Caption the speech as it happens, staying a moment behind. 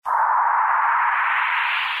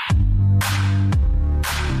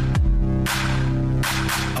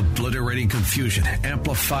confusion,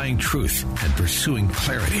 amplifying truth, and pursuing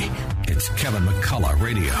clarity. It's Kevin McCullough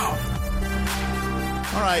Radio.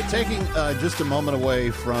 All right, taking just a moment away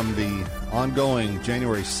from the ongoing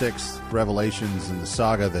January 6th revelations and the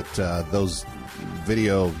saga that those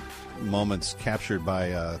video moments captured by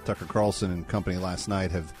Tucker Carlson and company last night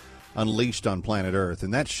have unleashed on planet Earth,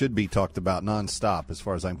 and that should be talked about nonstop as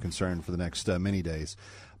far as I'm concerned for the next many days.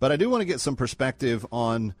 But I do want to get some perspective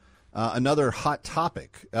on another hot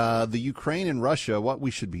topic, the Ukraine and Russia, what we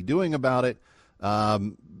should be doing about it.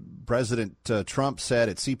 President Trump said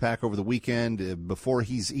at CPAC over the weekend, before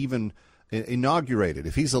he's even inaugurated,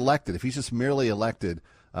 if he's elected, if he's just merely elected,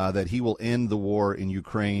 that he will end the war in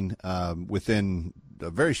Ukraine within a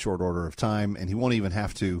very short order of time, and he won't even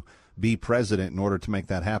have to be president in order to make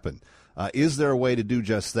that happen. Is there a way to do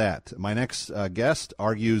just that? My next guest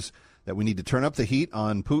argues that we need to turn up the heat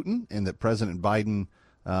on Putin, and that President Biden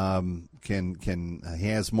he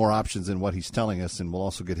has more options than what he's telling us, and we'll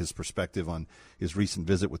also get his perspective on his recent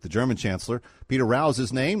visit with the German Chancellor. Peter Rao is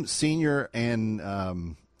his name, senior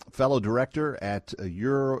and fellow director at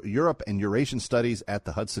Europe and Eurasian Studies at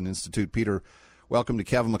the Hudson Institute. Peter, welcome to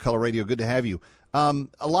Kevin McCullough Radio. Good to have you.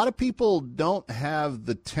 A lot of people don't have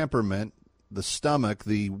the temperament, the stomach,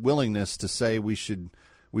 the willingness to say we should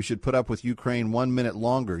put up with Ukraine 1 minute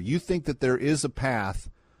longer. You think that there is a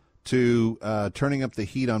path to turning up the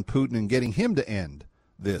heat on Putin and getting him to end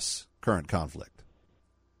this current conflict?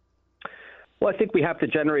 Well, I think we have to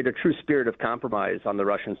generate a true spirit of compromise on the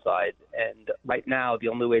Russian side. And right now, the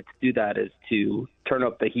only way to do that is to turn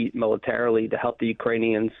up the heat militarily to help the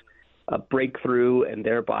Ukrainians break through and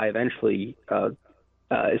thereby eventually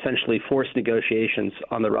essentially force negotiations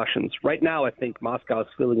on the Russians. Right now, I think Moscow is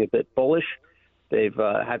feeling a bit bullish. They've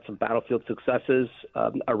had some battlefield successes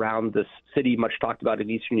around this city much talked about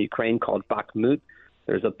in eastern Ukraine called Bakhmut.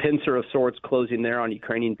 There's a pincer of sorts closing there on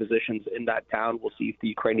Ukrainian positions in that town. We'll see if the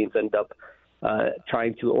Ukrainians end up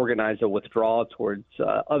trying to organize a withdrawal towards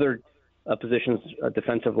other positions,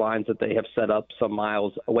 defensive lines that they have set up some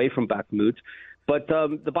miles away from Bakhmut. But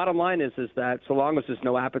the bottom line is that so long as there's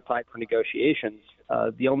no appetite for negotiations,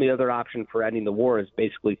 the only other option for ending the war is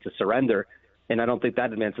basically to surrender. And I don't think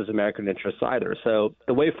that advances American interests either. So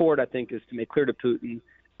the way forward, I think, is to make clear to Putin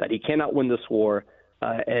that he cannot win this war.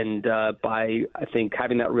 And by, I think,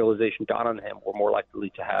 having that realization dawn on him, we're more likely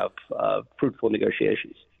to have fruitful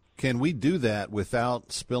negotiations. Can we do that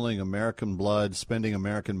without spilling American blood, spending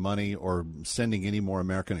American money, or sending any more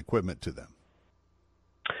American equipment to them?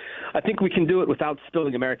 I think we can do it without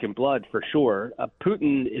spilling American blood, for sure.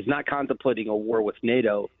 Putin is not contemplating a war with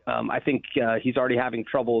NATO. I think he's already having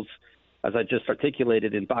troubles, as I just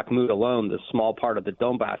articulated, in Bakhmut alone, the small part of the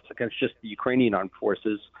Donbass, against just the Ukrainian armed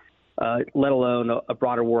forces, let alone a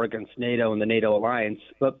broader war against NATO and the NATO alliance.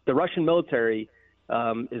 But the Russian military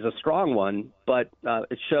is a strong one, but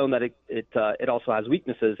it's shown that it also has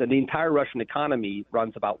weaknesses. And the entire Russian economy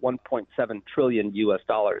runs about $1.7 trillion US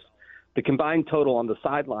dollars. The combined total on the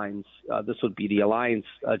sidelines, this would be the alliance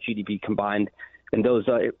GDP combined, and those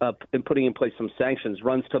in putting in place some sanctions,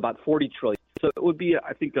 runs to about $40 trillion. So it would be,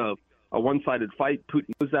 I think, a one-sided fight. Putin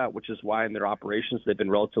knows that, which is why in their operations they've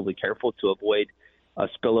been relatively careful to avoid a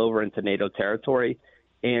spillover into NATO territory.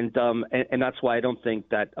 And that's why I don't think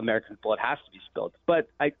that American blood has to be spilled. But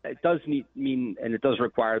it does mean, and it does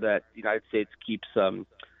require that the United States keeps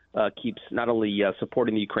not only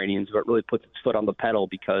supporting the Ukrainians, but really puts its foot on the pedal,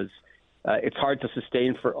 because it's hard to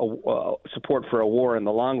sustain for support for a war in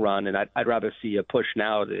the long run. And I'd rather see a push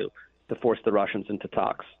now to force the Russians into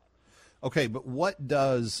talks. Okay, but what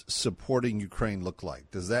does supporting Ukraine look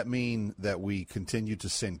like? Does that mean that we continue to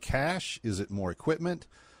send cash? Is it more equipment?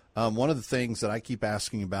 One of the things that I keep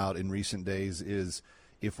asking about in recent days is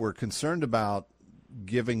if we're concerned about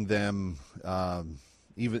giving them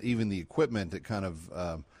even the equipment at kind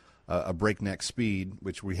of a breakneck speed,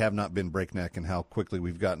 which we have not been breakneck in how quickly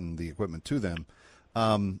we've gotten the equipment to them.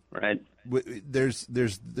 Right. There's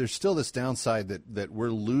still this downside that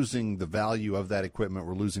we're losing the value of that equipment.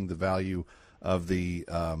 We're losing the value of the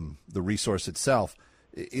resource itself.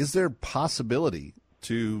 Is there possibility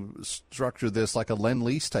to structure this like a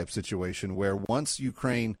Lend-Lease type situation where once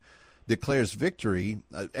Ukraine declares victory,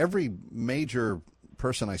 every major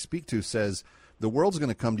person I speak to says the world's going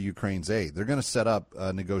to come to Ukraine's aid. They're going to set up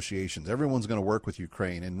negotiations. Everyone's going to work with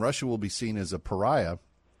Ukraine, and Russia will be seen as a pariah.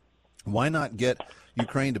 Why not get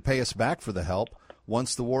Ukraine to pay us back for the help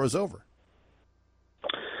once the war is over?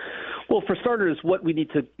 Well, for starters, what we need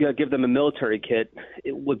to give them a military kit,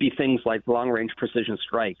 it would be things like long-range precision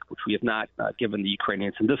strike, which we have not given the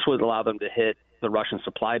Ukrainians. And this would allow them to hit the Russian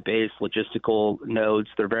supply base, logistical nodes.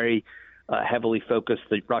 They're very heavily focused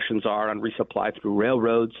the Russians are on resupply through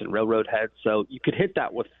railroads and railroad heads. So you could hit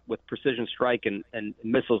that with precision strike and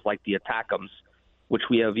missiles like the ATACMS, which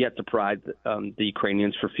we have yet to provide the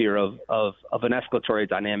Ukrainians for fear of an escalatory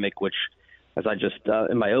dynamic, which, as I just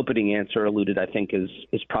in my opening answer alluded, I think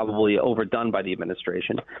is probably overdone by the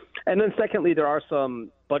administration. And then secondly, there are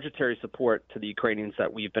some budgetary support to the Ukrainians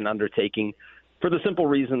that we've been undertaking for the simple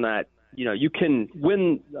reason that, you can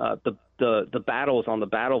win the battles on the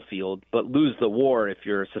battlefield, but lose the war if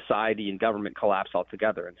your society and government collapse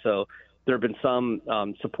altogether. And so there have been some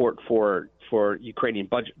support for Ukrainian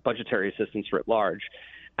budgetary assistance writ large.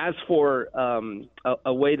 As for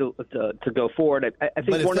a way to go forward, I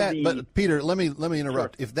think But Peter, let me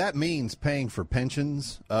interrupt. Sure. If that means paying for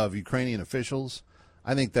pensions of Ukrainian officials,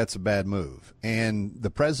 I think that's a bad move. And the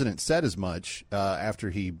president said as much after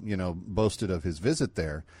he, boasted of his visit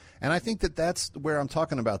there. And I think that's where I'm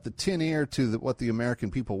talking about the tin ear to what the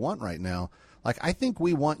American people want right now. Like, I think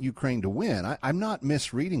we want Ukraine to win. I'm not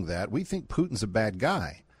misreading that. We think Putin's a bad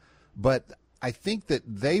guy. But I think that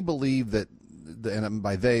they believe that, and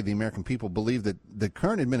by they, the American people, believe that the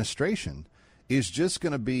current administration is just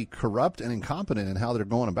going to be corrupt and incompetent in how they're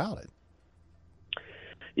going about it.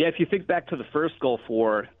 Yeah, if you think back to the first Gulf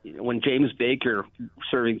War, when James Baker,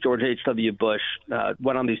 serving George H.W. Bush,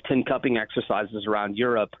 went on these tin cupping exercises around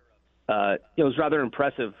Europe, it was rather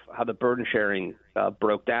impressive how the burden sharing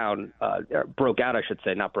broke out, I should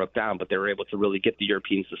say, not broke down, but they were able to really get the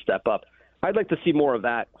Europeans to step up. I'd like to see more of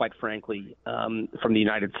that, quite frankly, from the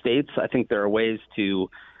United States. I think there are ways to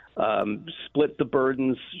split the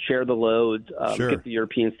burdens, share the load, get the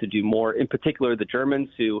Europeans to do more, in particular the Germans,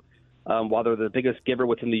 who, while they're the biggest giver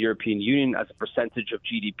within the European Union as a percentage of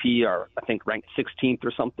GDP, are, I think, ranked 16th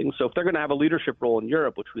or something. So if they're going to have a leadership role in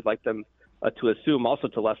Europe, which we'd like them to assume, also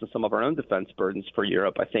to lessen some of our own defense burdens for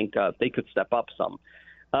Europe, I think they could step up some.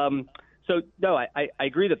 So, no, I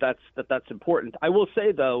agree that's important. I will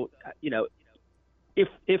say, though,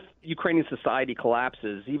 if Ukrainian society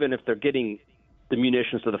collapses, even if they're getting the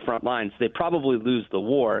munitions to the front lines, they probably lose the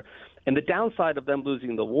war. And the downside of them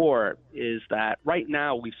losing the war is that right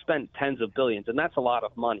now we've spent tens of billions, and that's a lot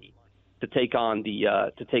of money to take on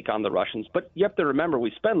the Russians. But you have to remember,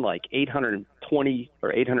 we spend like $820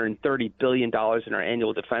 or $830 billion in our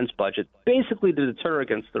annual defense budget, basically to deter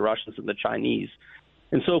against the Russians and the Chinese.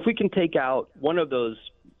 And so if we can take out one of those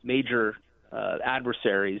major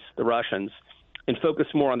adversaries, the Russians, and focus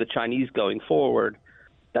more on the Chinese going forward,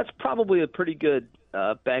 that's probably a pretty good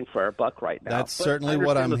bang for our buck right now. That's certainly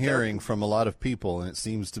what I'm hearing from a lot of people, and it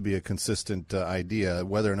seems to be a consistent idea.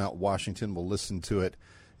 Whether or not Washington will listen to it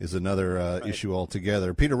is another issue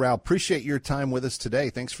altogether. Peter Rao, appreciate your time with us today.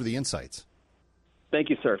 Thanks for the insights. Thank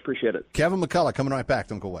you, sir. Appreciate it. Kevin McCullough coming right back.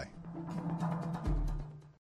 Don't go away.